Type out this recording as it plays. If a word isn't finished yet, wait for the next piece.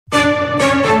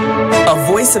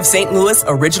Voice of St. Louis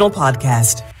original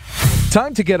podcast.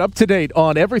 Time to get up to date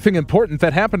on everything important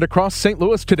that happened across St.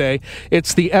 Louis today.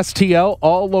 It's the STL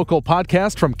All Local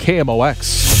podcast from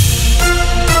KMOX.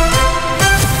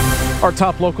 Our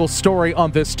top local story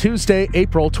on this Tuesday,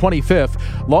 April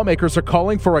 25th. Lawmakers are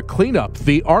calling for a cleanup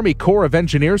the Army Corps of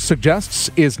Engineers suggests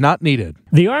is not needed.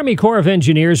 The Army Corps of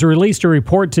Engineers released a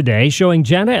report today showing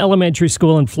Jana Elementary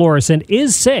School in Florissant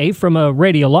is safe from a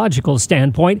radiological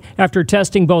standpoint after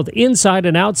testing both inside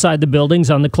and outside the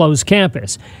buildings on the closed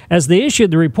campus. As they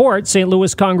issued the report, St.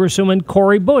 Louis Congresswoman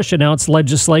Cori announced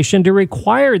legislation to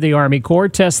require the Army Corps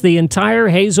test the entire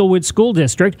Hazelwood School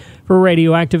District for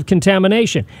radioactive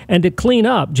contamination and to clean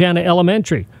up Jana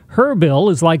Elementary. Her bill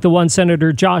is like the one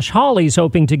Senator Josh Hawley is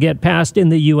hoping to get passed in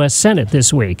the U.S. Senate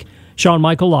this week. Sean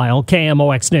Michael Lyle,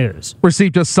 KMOX News.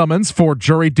 Received a summons for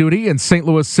jury duty in St.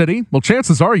 Louis City. Well,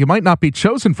 chances are you might not be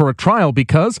chosen for a trial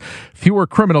because fewer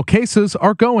criminal cases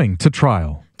are going to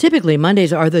trial. Typically,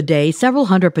 Mondays are the day several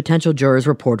hundred potential jurors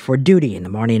report for duty in the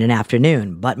morning and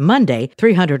afternoon. But Monday,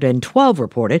 312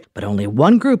 reported, but only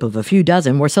one group of a few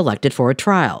dozen were selected for a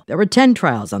trial. There were 10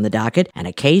 trials on the docket and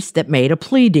a case that made a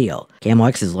plea deal.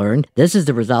 KMOX has learned this is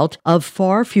the result of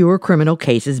far fewer criminal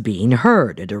cases being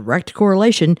heard, a direct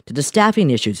correlation to the staffing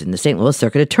issues in the St. Louis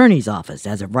Circuit Attorney's Office.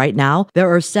 As of right now,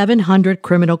 there are 700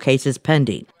 criminal cases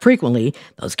pending. Frequently,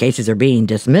 those cases are being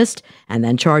dismissed and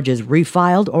then charges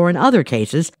refiled or in other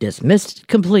cases, dismissed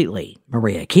completely.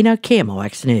 Maria Keena,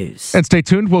 KMOX News. And stay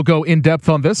tuned. We'll go in depth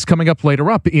on this coming up later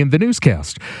up in the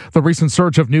newscast. The recent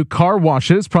surge of new car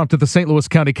washes prompted the St. Louis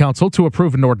County Council to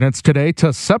approve an ordinance today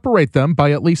to separate them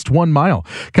by at least 1 mile.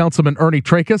 Councilman Ernie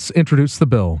Tracus introduced the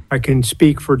bill. I can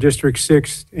speak for District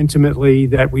 6 intimately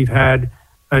that we've had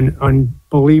an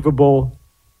unbelievable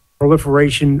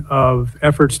proliferation of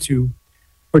efforts to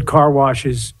put car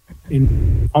washes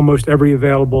in almost every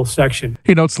available section.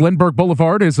 He notes Lindbergh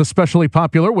Boulevard is especially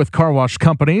popular with car wash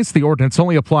companies. The ordinance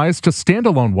only applies to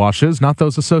standalone washes, not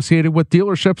those associated with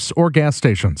dealerships or gas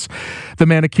stations. The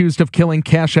man accused of killing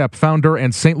Cash App founder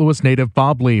and St. Louis native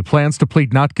Bob Lee plans to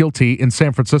plead not guilty in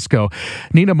San Francisco.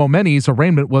 Nina Momeni's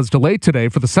arraignment was delayed today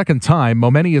for the second time.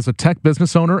 Momeni is a tech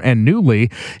business owner and knew Lee.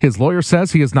 His lawyer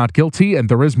says he is not guilty and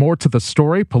there is more to the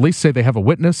story. Police say they have a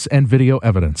witness and video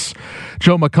evidence.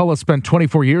 Joe McCullough spent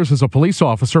 24 years as a police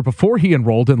officer before he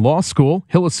enrolled in law school.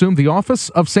 He'll assume the office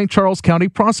of St. Charles County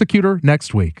prosecutor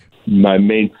next week. My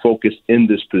main focus in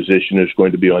this position is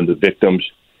going to be on the victims,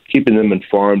 keeping them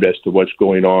informed as to what's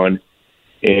going on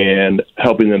and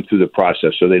helping them through the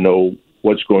process so they know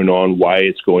what's going on, why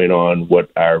it's going on,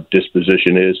 what our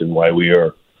disposition is, and why we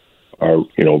are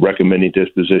recommending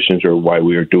dispositions or why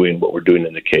we are doing what we're doing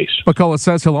in the case. McCullough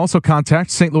says he'll also contact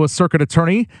St. Louis Circuit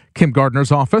Attorney Kim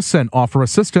Gardner's office and offer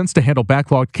assistance to handle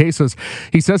backlogged cases.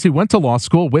 He says he went to law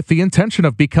school with the intention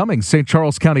of becoming St.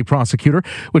 Charles County prosecutor,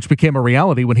 which became a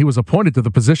reality when he was appointed to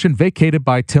the position vacated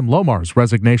by Tim Lomar's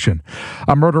resignation.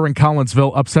 A murder in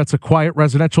Collinsville upsets a quiet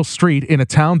residential street in a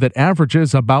town that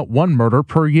averages about 1 murder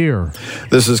per year.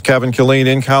 This is Kevin Killeen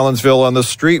in Collinsville on the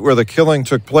street where the killing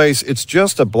took place. It's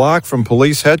just a block from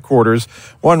police headquarters.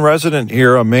 One resident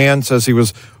here, a man, says he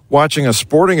was watching a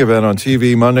sporting event on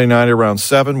TV Monday night around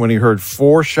 7 when he heard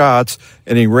 4 shots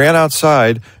and he ran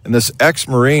outside. And this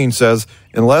ex-Marine says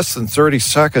in less than 30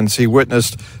 seconds he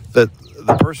witnessed that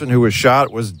the person who was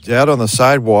shot was dead on the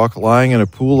sidewalk lying in a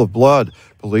pool of blood.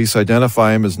 Police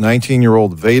identify him as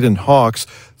 19-year-old Vaden Hawks.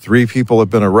 3 people have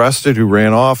been arrested who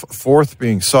ran off, 4th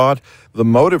being sought. The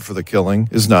motive for the killing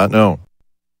is not known.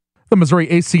 The Missouri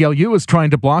ACLU is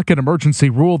trying to block an emergency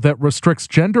rule that restricts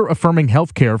gender-affirming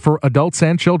health care for adults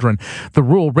and children. The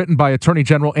rule, written by Attorney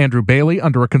General Andrew Bailey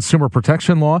under a consumer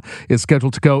protection law, is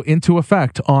scheduled to go into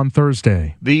effect on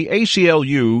Thursday. The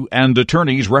ACLU and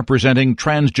attorneys representing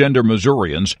transgender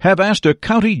Missourians have asked a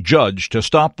county judge to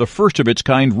stop the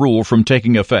first-of-its-kind rule from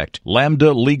taking effect.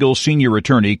 Lambda Legal Senior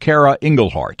Attorney Kara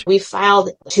Engelhardt. We filed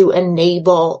to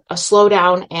enable a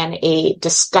slowdown and a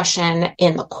discussion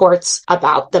in the courts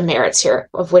about the merits here,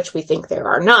 of which we think there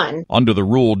are none. Under the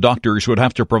rule, doctors would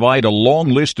have to provide a long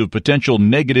list of potential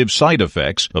negative side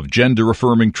effects of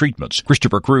gender-affirming treatments.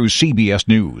 Christopher Cruz, CBS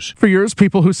News. For years,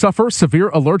 people who suffer severe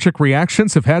allergic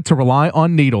reactions have had to rely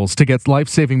on needles to get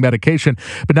life-saving medication.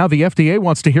 But now the FDA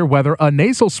wants to hear whether a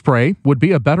nasal spray would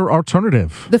be a better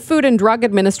alternative. The Food and Drug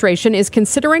Administration is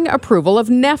considering approval of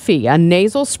Neffy, a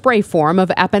nasal spray form of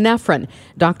epinephrine.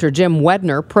 Dr. Jim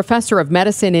Wedner, professor of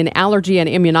medicine in allergy and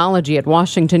immunology at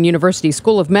Washington University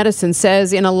School of Medicine,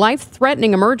 says in a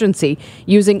life-threatening emergency,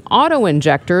 using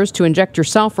auto-injectors to inject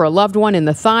yourself or a loved one in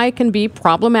the thigh can be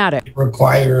problematic. It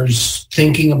requires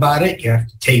thinking about it. You have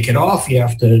to take it off. You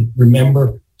have to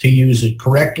remember to use it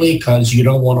correctly, because you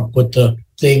don't want to put the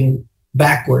thing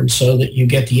backwards so that you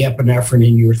get the epinephrine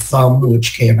in your thumb,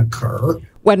 which can occur.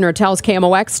 Wedner tells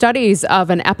KMOX studies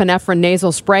of an epinephrine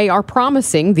nasal spray are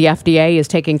promising. The FDA is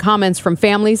taking comments from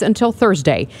families until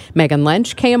Thursday. Megan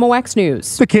Lynch, KMOX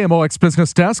News. The KMOX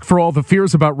business desk, for all the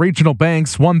fears about regional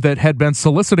banks, one that had been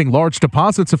soliciting large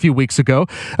deposits a few weeks ago,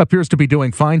 appears to be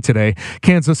doing fine today.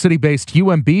 Kansas City-based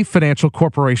UMB Financial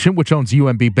Corporation, which owns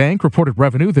UMB Bank, reported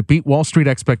revenue that beat Wall Street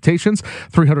expectations,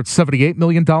 $378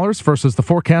 million versus the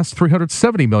forecast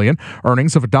 $370 million.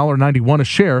 Earnings of $1.91 a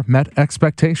share met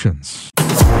expectations.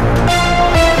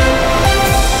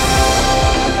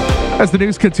 As the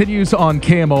news continues on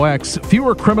KMOX,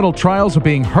 fewer criminal trials are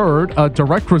being heard, a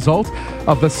direct result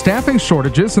of the staffing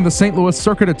shortages in the St. Louis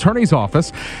Circuit Attorney's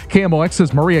Office.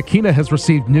 KMOX's Maria Keena has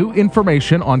received new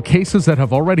information on cases that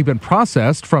have already been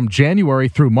processed from January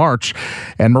through March.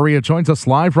 And Maria joins us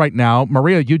live right now.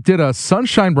 Maria, you did a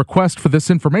sunshine request for this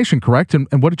information, correct? And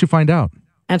what did you find out?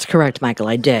 That's correct, Michael.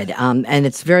 I did. And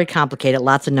it's very complicated.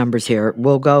 Lots of numbers here.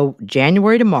 We'll go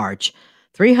January to March,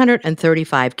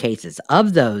 335 cases.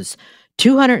 Of those,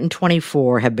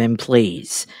 224 have been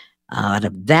pleas. Out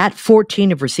of that, 14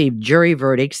 have received jury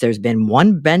verdicts. There's been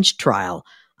one bench trial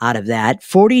out of that.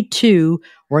 42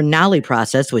 were nollie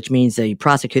processed, which means the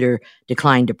prosecutor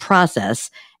declined to process.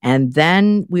 And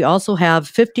then we also have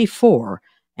 54,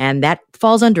 and that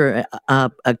falls under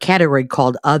a category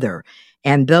called other.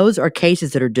 And those are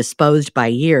cases that are disposed by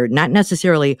year, not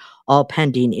necessarily all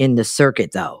pending in the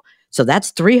circuit, though. So that's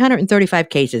 335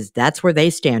 cases. That's where they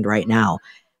stand right now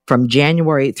from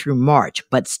January through March,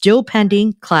 but still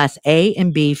pending Class A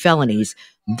and B felonies.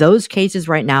 Those cases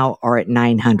right now are at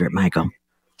 900, Michael.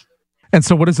 And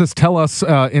so what does this tell us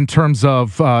in terms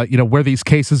of, where these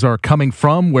cases are coming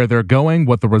from, where they're going,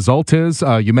 what the result is?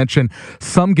 You mentioned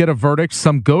some get a verdict,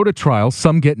 some go to trial,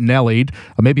 some get nellied.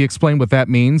 Maybe explain what that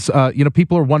means.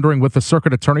 People are wondering with the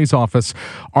Circuit Attorney's Office,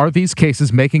 are these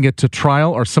cases making it to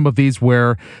trial? Are some of these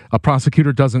where a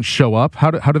prosecutor doesn't show up?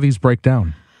 How do these break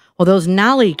down? Well, those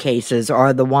nollie cases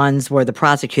are the ones where the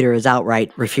prosecutor has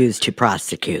outright refused to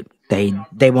prosecute. They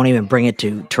won't even bring it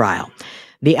to trial.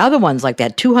 The other ones, like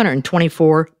that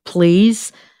 224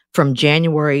 pleas from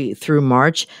January through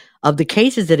March, of the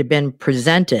cases that have been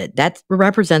presented, that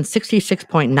represents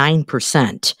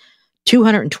 66.9%.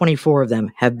 224 of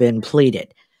them have been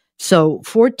pleaded. So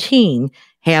 14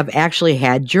 have actually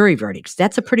had jury verdicts.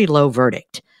 That's a pretty low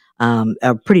verdict,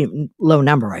 a pretty low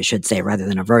number, I should say, rather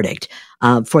than a verdict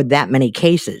for that many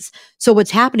cases. So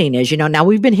what's happening is, now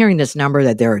we've been hearing this number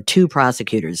that there are 2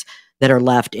 prosecutors that are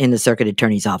left in the Circuit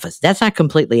Attorney's Office. That's not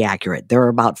completely accurate. There are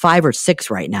about 5 or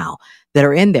 6 right now that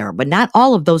are in there, but not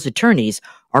all of those attorneys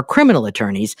are criminal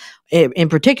attorneys. In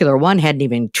particular, one hadn't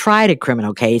even tried a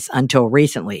criminal case until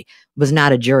recently, was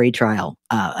not a jury trial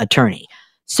attorney.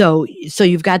 So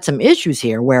you've got some issues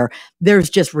here where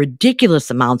there's just ridiculous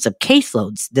amounts of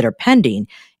caseloads that are pending,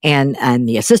 and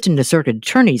the assistant circuit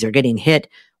attorneys are getting hit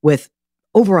with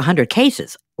over 100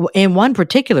 cases. In one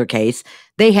particular case,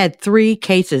 they had 3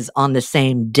 cases on the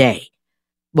same day.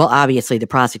 Well, obviously, the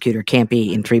prosecutor can't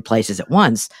be in 3 places at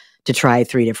once to try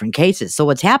 3 different cases. So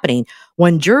what's happening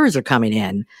when jurors are coming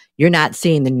in, you're not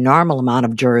seeing the normal amount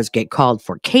of jurors get called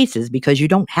for cases because you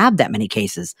don't have that many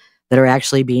cases that are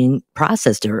actually being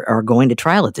processed or going to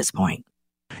trial at this point.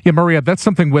 Yeah, Maria, that's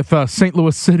something with St.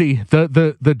 Louis City.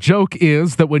 The joke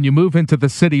is that when you move into the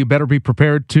city, you better be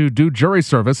prepared to do jury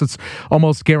service. It's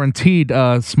almost guaranteed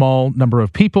a small number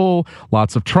of people,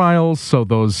 lots of trials. So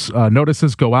those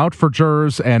notices go out for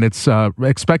jurors, and it's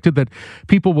expected that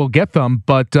people will get them.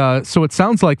 But so it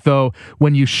sounds like, though,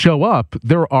 when you show up,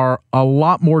 there are a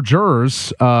lot more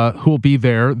jurors who will be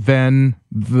there than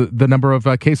the number of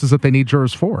cases that they need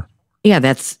jurors for. Yeah,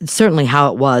 that's certainly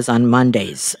how it was on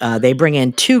Mondays. They bring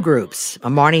in 2 groups,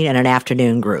 a morning and an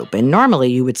afternoon group. And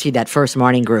normally you would see that first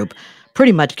morning group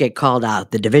pretty much get called out.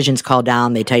 The division's called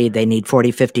down. They tell you they need 40,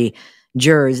 50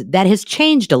 jurors. That has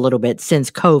changed a little bit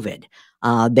since COVID.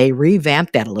 They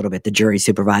revamped that a little bit, the jury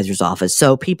supervisor's office.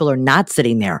 So people are not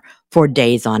sitting there for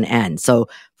days on end. So,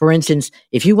 for instance,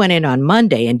 if you went in on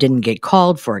Monday and didn't get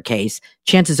called for a case,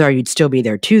 chances are you'd still be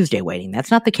there Tuesday waiting. That's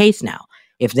not the case now.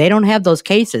 If they don't have those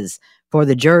cases for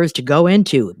the jurors to go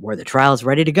into where the trial is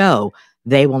ready to go,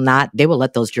 they will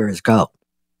let those jurors go.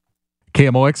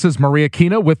 KMOX's Maria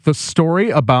Keena with the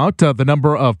story about the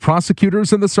number of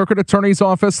prosecutors in the Circuit Attorney's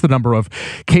Office, the number of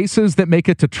cases that make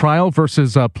it to trial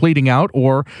versus pleading out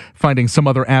or finding some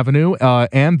other avenue,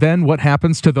 and then what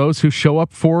happens to those who show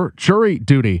up for jury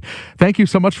duty. Thank you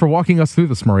so much for walking us through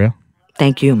this, Maria.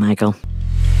 Thank you, Michael.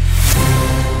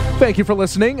 Thank you for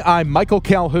listening. I'm Michael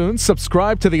Calhoun.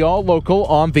 Subscribe to the All Local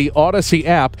on the Odyssey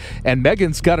app. And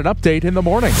Megan's got an update in the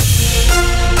morning.